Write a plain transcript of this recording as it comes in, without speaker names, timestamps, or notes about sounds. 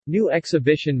New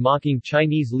exhibition mocking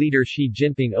Chinese leader Xi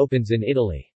Jinping opens in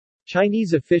Italy.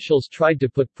 Chinese officials tried to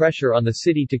put pressure on the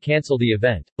city to cancel the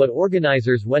event, but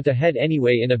organizers went ahead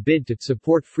anyway in a bid to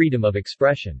support freedom of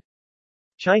expression.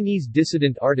 Chinese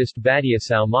dissident artist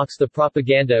Badiacao mocks the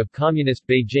propaganda of Communist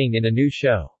Beijing in a new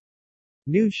show.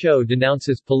 New show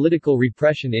denounces political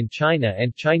repression in China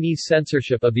and Chinese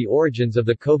censorship of the origins of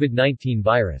the COVID-19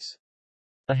 virus.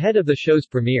 Ahead of the show's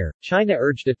premiere, China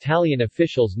urged Italian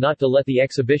officials not to let the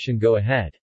exhibition go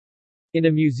ahead. In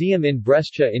a museum in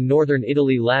Brescia in northern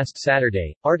Italy last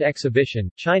Saturday, art exhibition,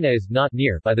 China is Not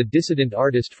Near, by the dissident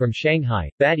artist from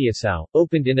Shanghai, Badiacao,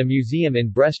 opened in a museum in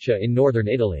Brescia in northern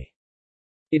Italy.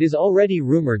 It is already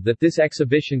rumored that this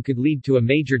exhibition could lead to a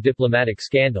major diplomatic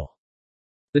scandal.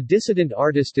 The dissident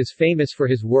artist is famous for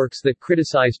his works that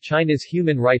criticize China's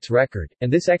human rights record,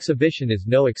 and this exhibition is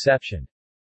no exception.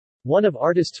 One of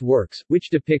artist's works,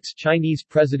 which depicts Chinese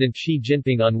President Xi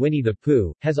Jinping on Winnie the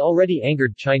Pooh, has already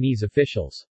angered Chinese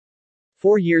officials.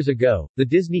 4 years ago, the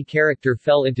Disney character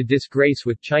fell into disgrace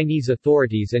with Chinese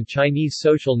authorities, and Chinese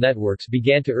social networks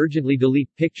began to urgently delete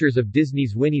pictures of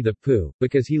Disney's Winnie the Pooh,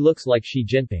 because he looks like Xi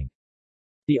Jinping.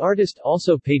 The artist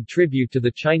also paid tribute to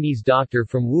the Chinese doctor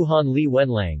from Wuhan Li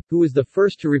Wenlang, who was the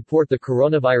first to report the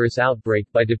coronavirus outbreak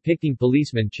by depicting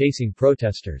policemen chasing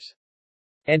protesters.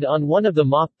 And on one of the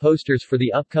mock posters for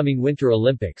the upcoming Winter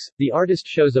Olympics, the artist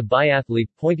shows a biathlete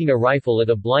pointing a rifle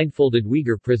at a blindfolded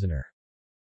Uyghur prisoner.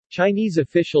 Chinese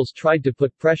officials tried to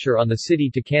put pressure on the city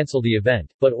to cancel the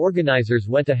event, but organizers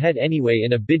went ahead anyway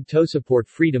in a bid to support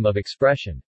freedom of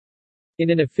expression. In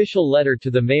an official letter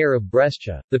to the mayor of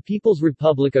Brescia, the People's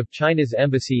Republic of China's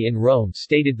embassy in Rome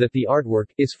stated that the artwork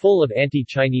is full of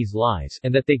anti-Chinese lies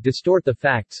and that they distort the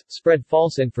facts, spread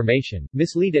false information,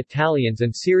 mislead Italians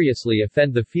and seriously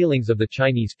offend the feelings of the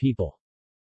Chinese people.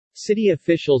 City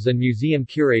officials and museum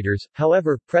curators,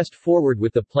 however, pressed forward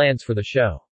with the plans for the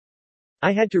show.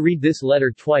 I had to read this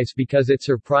letter twice because it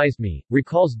surprised me,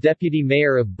 recalls Deputy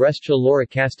Mayor of Brescia Laura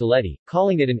Castelletti,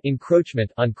 calling it an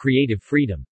encroachment on creative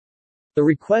freedom. The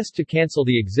request to cancel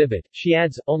the exhibit, she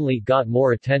adds, only got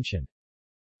more attention.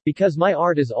 Because my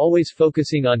art is always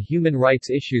focusing on human rights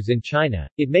issues in China,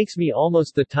 it makes me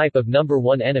almost the type of number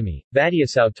one enemy,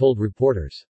 Badiacao told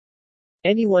reporters.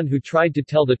 Anyone who tried to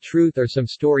tell the truth or some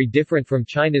story different from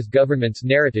China's government's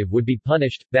narrative would be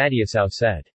punished, Badiacao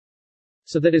said.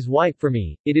 So that is why, for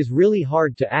me, it is really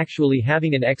hard to actually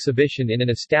having an exhibition in an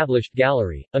established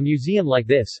gallery, a museum like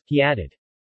this, he added.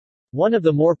 One of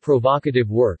the more provocative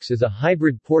works is a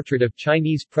hybrid portrait of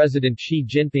Chinese President Xi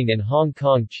Jinping and Hong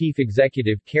Kong Chief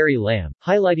Executive Carrie Lam,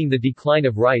 highlighting the decline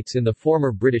of rights in the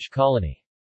former British colony.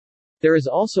 There is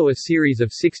also a series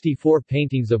of 64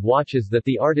 paintings of watches that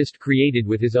the artist created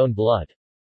with his own blood.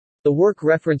 The work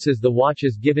references the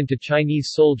watches given to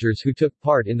Chinese soldiers who took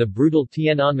part in the brutal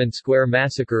Tiananmen Square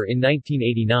massacre in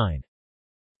 1989.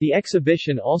 The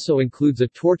exhibition also includes a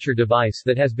torture device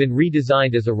that has been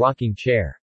redesigned as a rocking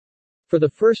chair. For the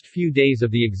first few days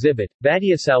of the exhibit,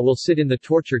 Badiacao will sit in the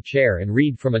torture chair and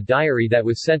read from a diary that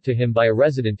was sent to him by a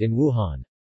resident in Wuhan.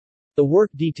 The work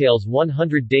details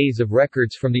 100 days of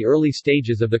records from the early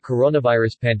stages of the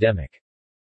coronavirus pandemic.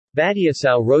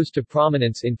 Badiacao rose to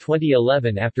prominence in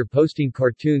 2011 after posting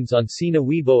cartoons on Sina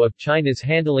Weibo of China's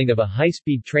handling of a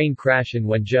high-speed train crash in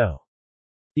Wenzhou.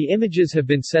 The images have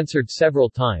been censored several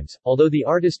times. Although the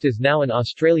artist is now an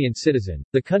Australian citizen,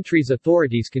 the country's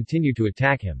authorities continue to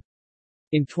attack him.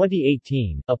 In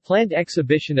 2018, a planned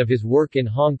exhibition of his work in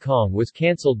Hong Kong was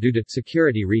cancelled due to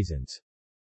security reasons.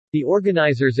 The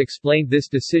organizers explained this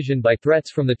decision by threats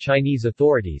from the Chinese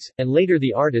authorities, and later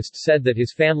the artist said that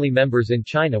his family members in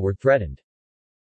China were threatened.